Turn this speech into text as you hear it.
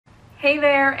Hey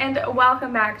there, and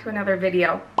welcome back to another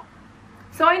video.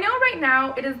 So I know right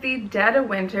now it is the dead of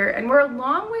winter and we're a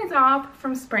long ways off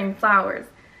from spring flowers,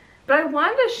 but I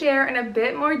wanted to share in a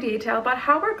bit more detail about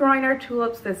how we're growing our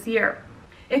tulips this year.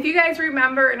 If you guys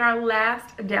remember in our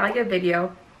last dahlia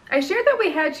video, I shared that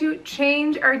we had to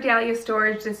change our dahlia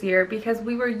storage this year because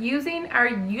we were using our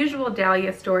usual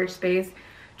dahlia storage space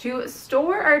to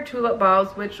store our tulip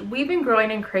bulbs, which we've been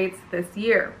growing in crates this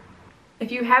year.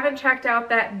 If you haven't checked out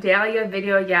that dahlia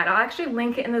video yet, I'll actually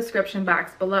link it in the description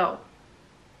box below.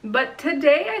 But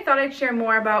today I thought I'd share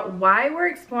more about why we're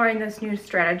exploring this new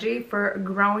strategy for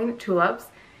growing tulips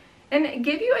and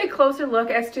give you a closer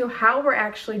look as to how we're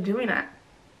actually doing it.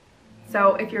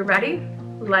 So if you're ready,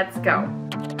 let's go.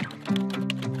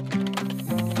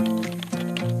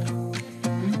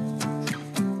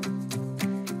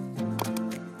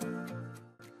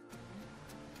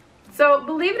 So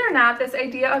believe it or not, this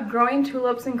idea of growing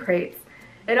tulips in crates,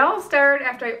 it all started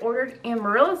after I ordered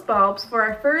amaryllis bulbs for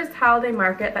our first holiday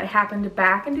market that happened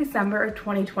back in December of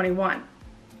 2021.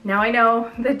 Now I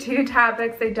know the two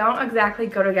topics, they don't exactly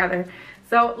go together,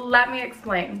 so let me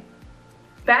explain.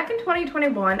 Back in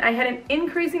 2021, I had an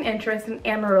increasing interest in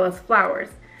amaryllis flowers.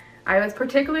 I was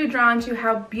particularly drawn to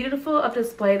how beautiful of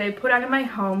display they put out in my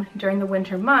home during the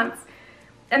winter months.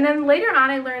 And then later on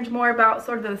I learned more about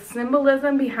sort of the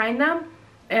symbolism behind them,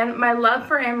 and my love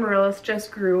for amaryllis just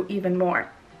grew even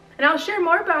more. And I'll share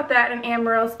more about that in an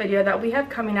amaryllis video that we have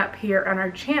coming up here on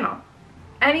our channel.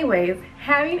 Anyways,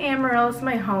 having amaryllis in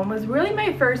my home was really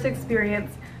my first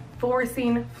experience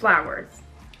forcing flowers.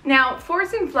 Now,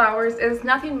 forcing flowers is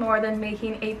nothing more than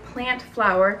making a plant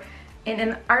flower in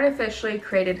an artificially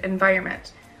created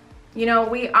environment. You know,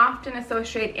 we often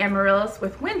associate amaryllis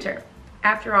with winter.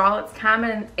 After all, it's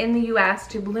common in the US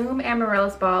to bloom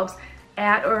amaryllis bulbs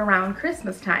at or around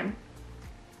Christmas time.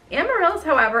 Amaryllis,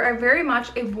 however, are very much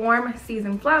a warm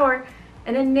season flower,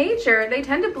 and in nature they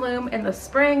tend to bloom in the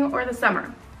spring or the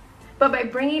summer. But by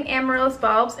bringing amaryllis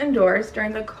bulbs indoors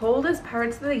during the coldest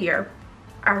parts of the year,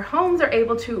 our homes are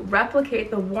able to replicate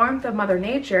the warmth of Mother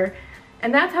Nature,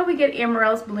 and that's how we get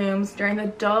amaryllis blooms during the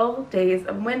dull days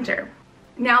of winter.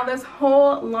 Now, this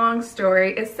whole long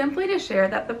story is simply to share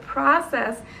that the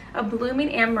process of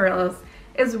blooming amaryllis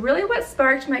is really what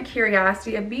sparked my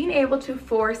curiosity of being able to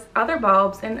force other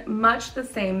bulbs in much the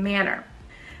same manner.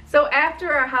 So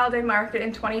after our holiday market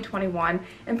in 2021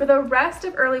 and for the rest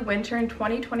of early winter in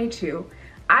 2022,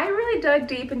 I really dug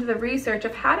deep into the research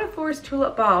of how to force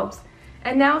tulip bulbs.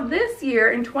 And now this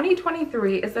year in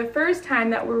 2023 is the first time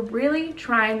that we're really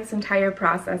trying this entire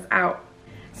process out.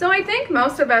 So I think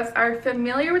most of us are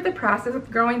familiar with the process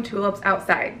of growing tulips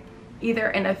outside, either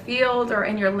in a field or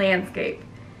in your landscape.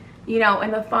 You know,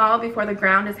 in the fall before the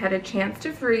ground has had a chance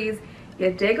to freeze,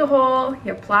 you dig a hole,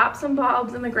 you plop some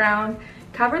bulbs in the ground,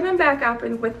 cover them back up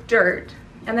with dirt,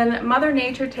 and then Mother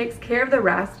Nature takes care of the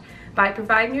rest by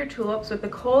providing your tulips with the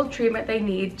cold treatment they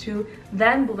need to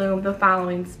then bloom the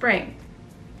following spring.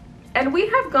 And we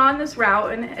have gone this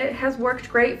route and it has worked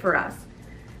great for us.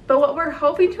 But what we're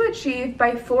hoping to achieve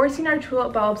by forcing our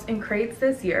tulip bulbs in crates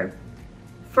this year,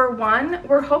 for one,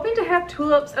 we're hoping to have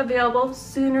tulips available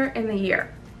sooner in the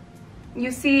year.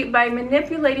 You see, by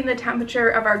manipulating the temperature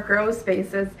of our grow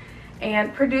spaces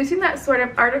and producing that sort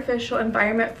of artificial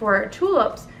environment for our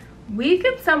tulips, we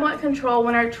can somewhat control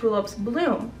when our tulips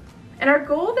bloom. And our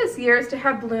goal this year is to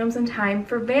have blooms in time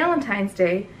for Valentine's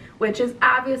Day, which is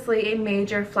obviously a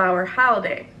major flower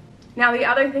holiday. Now, the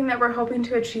other thing that we're hoping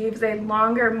to achieve is a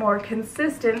longer, more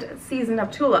consistent season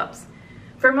of tulips.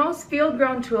 For most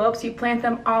field-grown tulips, you plant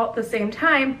them all at the same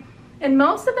time, and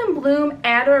most of them bloom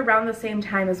at or around the same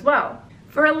time as well.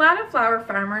 For a lot of flower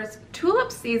farmers,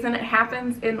 tulip season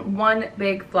happens in one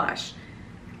big flush.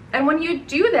 And when you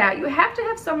do that, you have to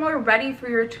have somewhere ready for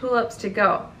your tulips to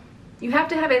go. You have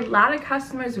to have a lot of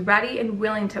customers ready and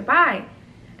willing to buy,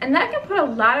 and that can put a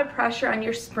lot of pressure on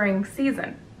your spring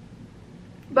season.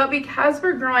 But because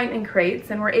we're growing in crates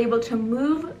and we're able to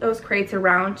move those crates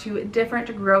around to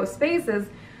different grow spaces,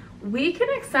 we can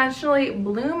essentially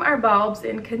bloom our bulbs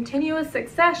in continuous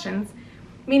successions,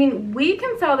 meaning we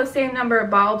can sell the same number of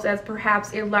bulbs as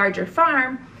perhaps a larger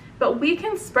farm, but we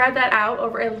can spread that out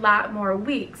over a lot more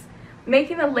weeks,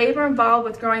 making the labor involved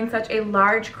with growing such a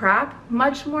large crop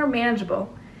much more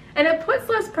manageable. And it puts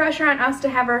less pressure on us to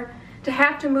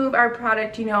have to move our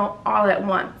product, you know, all at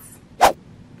once.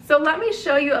 So let me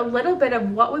show you a little bit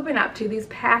of what we've been up to these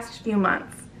past few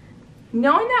months.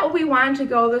 Knowing that we wanted to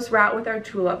go this route with our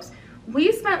tulips,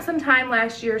 we spent some time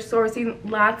last year sourcing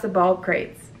lots of bulb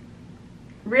crates.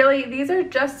 Really, these are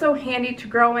just so handy to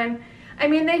grow in. I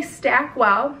mean, they stack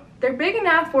well. They're big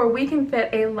enough where we can fit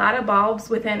a lot of bulbs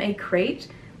within a crate,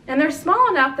 And they're small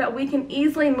enough that we can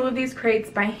easily move these crates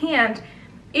by hand,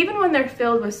 even when they're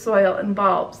filled with soil and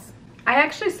bulbs. I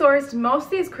actually sourced most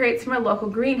of these crates from a local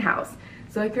greenhouse,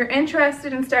 so if you're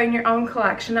interested in starting your own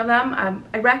collection of them,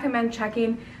 I recommend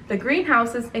checking the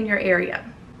greenhouses in your area.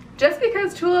 Just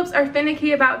because tulips are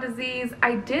finicky about disease,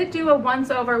 I did do a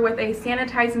once-over with a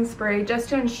sanitizing spray just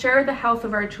to ensure the health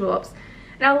of our tulips.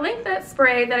 And I'll link that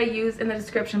spray that I used in the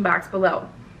description box below.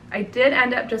 I did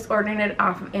end up just ordering it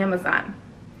off of Amazon.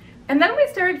 And then we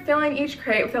started filling each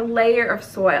crate with a layer of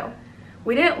soil.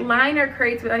 We didn't line our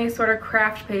crates with any sort of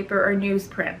craft paper or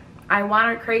newsprint. I want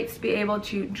our crates to be able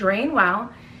to drain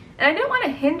well, and I didn't want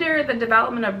to hinder the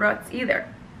development of roots either.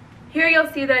 Here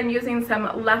you'll see that I'm using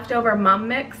some leftover mum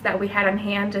mix that we had on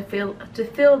hand to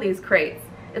fill these crates.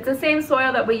 It's the same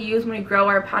soil that we use when we grow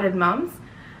our potted mums,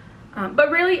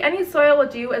 but really any soil will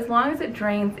do as long as it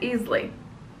drains easily.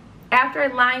 After I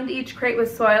lined each crate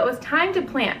with soil, it was time to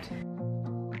plant.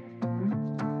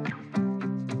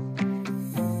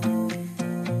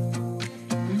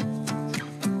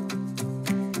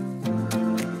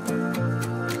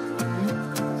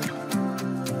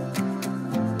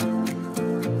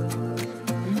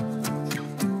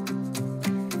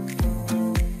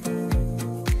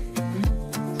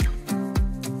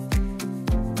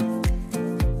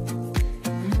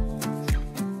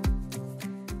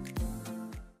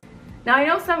 Now I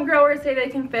know some growers say they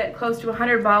can fit close to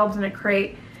 100 bulbs in a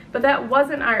crate, but that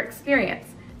wasn't our experience.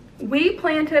 We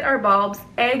planted our bulbs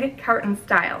egg carton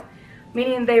style,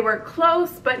 meaning they were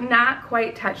close but not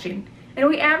quite touching, and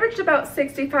we averaged about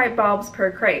 65 bulbs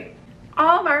per crate.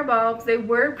 All of our bulbs, they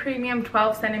were premium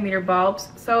 12 centimeter bulbs,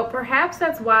 so perhaps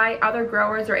that's why other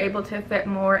growers are able to fit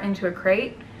more into a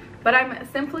crate, but I'm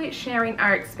simply sharing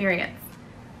our experience.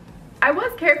 I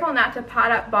was careful not to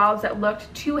pot up bulbs that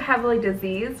looked too heavily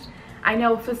diseased. I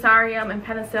know fusarium and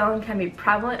penicillin can be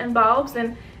prevalent in bulbs,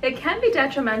 and it can be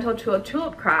detrimental to a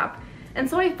tulip crop. And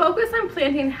so I focused on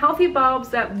planting healthy bulbs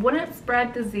that wouldn't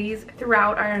spread disease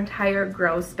throughout our entire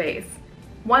grow space.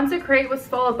 Once a crate was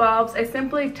full of bulbs, I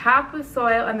simply topped with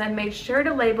soil and then made sure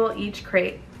to label each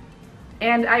crate.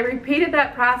 And I repeated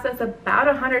that process about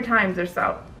 100 times or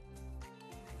so.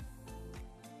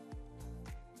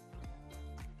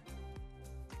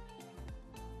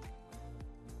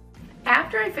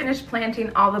 After I finished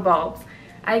planting all the bulbs,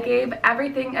 I gave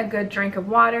everything a good drink of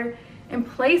water and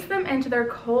placed them into their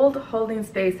cold holding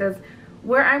spaces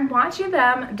where I'm watching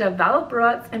them develop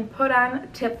roots and put on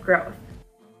tip growth.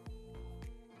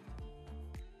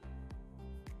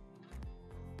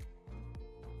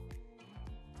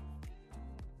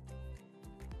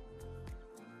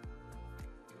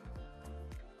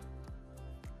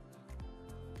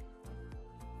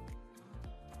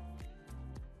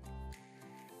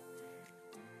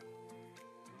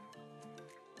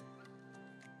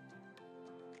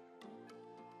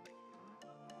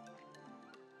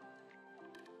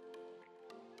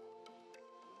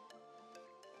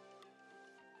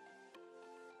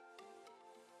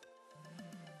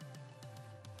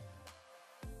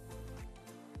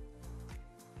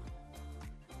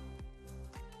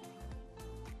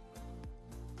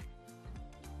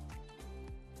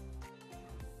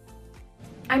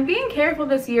 I'm being careful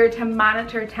this year to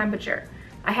monitor temperature.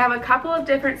 I have a couple of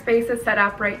different spaces set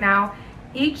up right now.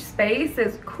 Each space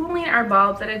is cooling our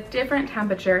bulbs at a different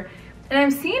temperature, and I'm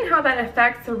seeing how that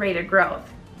affects the rate of growth.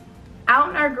 Out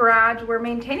in our garage, we're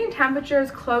maintaining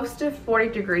temperatures close to 40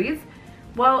 degrees,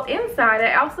 while inside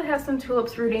I also have some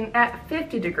tulips rooting at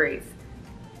 50 degrees.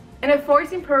 In a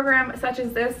forcing program such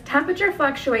as this, temperature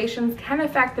fluctuations can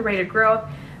affect the rate of growth,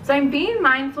 so I'm being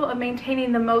mindful of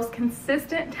maintaining the most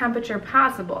consistent temperature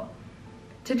possible.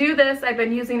 To do this, I've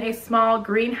been using a small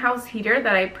greenhouse heater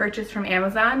that I purchased from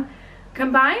Amazon,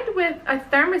 combined with a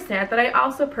thermostat that I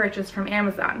also purchased from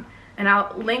Amazon. And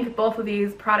I'll link both of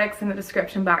these products in the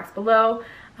description box below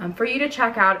for you to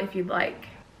check out if you'd like.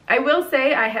 I will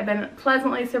say I have been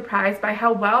pleasantly surprised by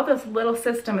how well this little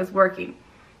system is working.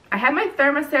 I have my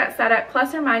thermostat set at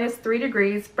plus or minus 3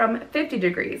 degrees from 50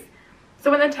 degrees. So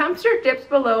when the temperature dips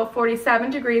below 47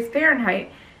 degrees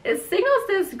Fahrenheit, it signals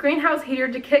this greenhouse heater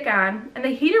to kick on, and the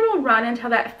heater will run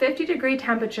until that 50-degree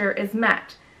temperature is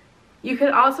met. You could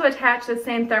also attach the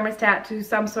same thermostat to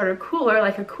some sort of cooler,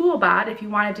 like a CoolBot, if you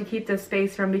wanted to keep the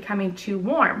space from becoming too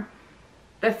warm.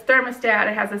 The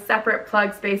thermostat has a separate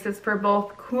plug spaces for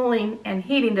both cooling and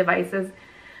heating devices,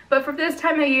 but for this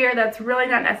time of year, that's really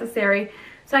not necessary,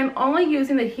 so I'm only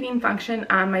using the heating function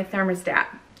on my thermostat.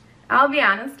 I'll be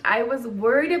honest, I was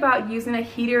worried about using a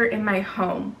heater in my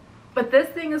home, but this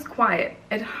thing is quiet.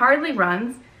 It hardly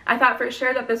runs. I thought for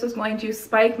sure that this was going to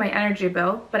spike my energy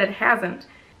bill, but it hasn't.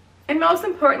 And most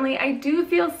importantly, I do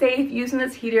feel safe using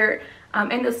this heater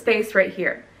in the space right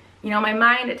here. You know, my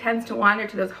mind, it tends to wander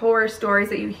to those horror stories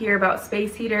that you hear about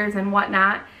space heaters and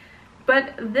whatnot.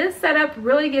 But this setup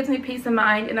really gives me peace of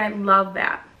mind, and I love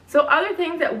that. So other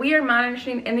things that we are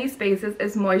monitoring in these spaces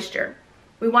is moisture.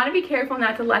 We want to be careful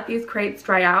not to let these crates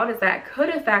dry out, as that could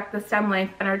affect the stem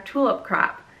length in our tulip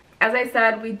crop. As I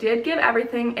said, we did give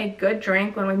everything a good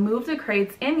drink when we moved the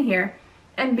crates in here,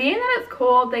 and being that it's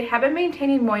cold, they have been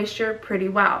maintaining moisture pretty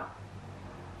well.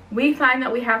 We find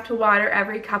that we have to water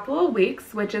every couple of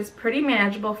weeks, which is pretty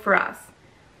manageable for us.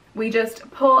 We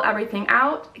just pull everything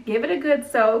out, give it a good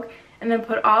soak, and then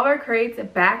put all our crates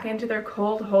back into their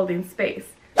cold holding space.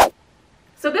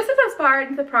 So this is as far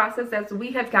into the process as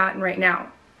we have gotten right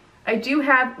now. I do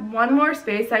have one more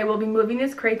space I will be moving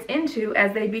these crates into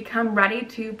as they become ready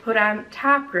to put on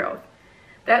top growth.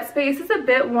 That space is a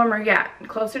bit warmer yet,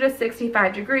 closer to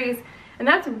 65 degrees, and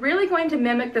that's really going to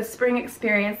mimic the spring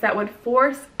experience that would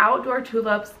force outdoor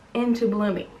tulips into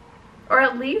blooming. Or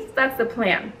at least that's the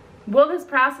plan. Will this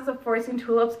process of forcing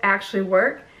tulips actually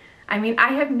work? I mean,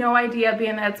 I have no idea,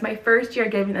 being that it's my first year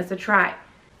giving this a try.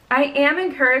 I am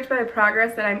encouraged by the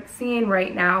progress that I'm seeing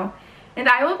right now, and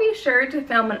I will be sure to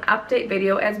film an update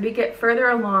video as we get further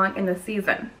along in the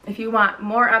season. If you want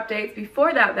more updates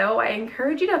before that though, I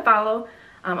encourage you to follow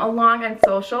along on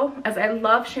social, as I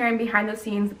love sharing behind the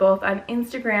scenes both on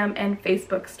Instagram and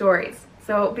Facebook stories.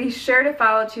 So be sure to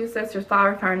follow Two Sisters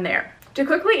Flower Farm there. To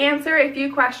quickly answer a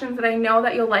few questions that I know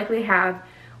that you'll likely have,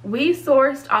 we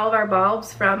sourced all of our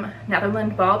bulbs from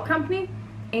Netherland Bulb Company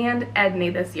and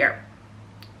Edney this year.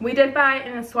 We did buy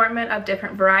an assortment of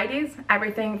different varieties,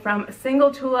 everything from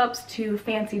single tulips to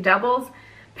fancy doubles,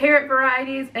 parrot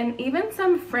varieties, and even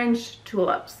some fringed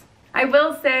tulips. I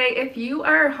will say, if you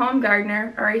are a home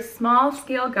gardener or a small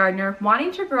scale gardener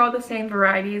wanting to grow the same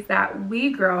varieties that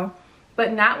we grow,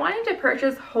 but not wanting to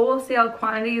purchase wholesale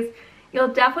quantities, you'll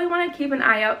definitely want to keep an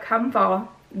eye out come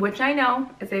fall, which I know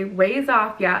is a ways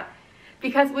off yet,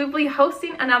 because we'll be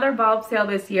hosting another bulb sale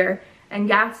this year, and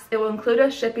yes, it will include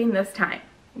us shipping this time,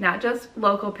 not just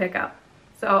local pickup.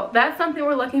 So that's something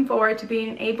we're looking forward to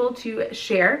being able to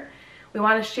share. We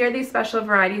want to share these special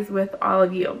varieties with all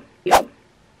of you.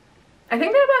 I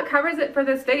think that about covers it for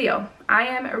this video. I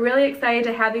am really excited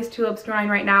to have these tulips growing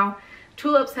right now.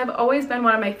 Tulips have always been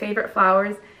one of my favorite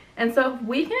flowers, and so if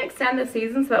we can extend the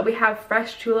season so that we have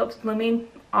fresh tulips blooming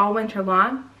all winter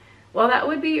long, well, that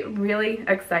would be really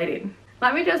exciting.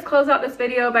 Let me just close out this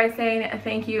video by saying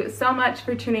thank you so much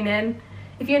for tuning in.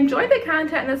 If you enjoyed the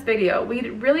content in this video,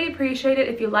 we'd really appreciate it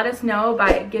if you let us know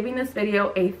by giving this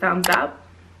video a thumbs up,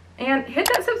 and hit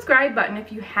that subscribe button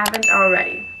if you haven't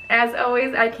already. As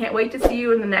always, I can't wait to see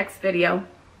you in the next video.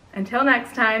 Until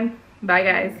next time, bye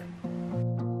guys.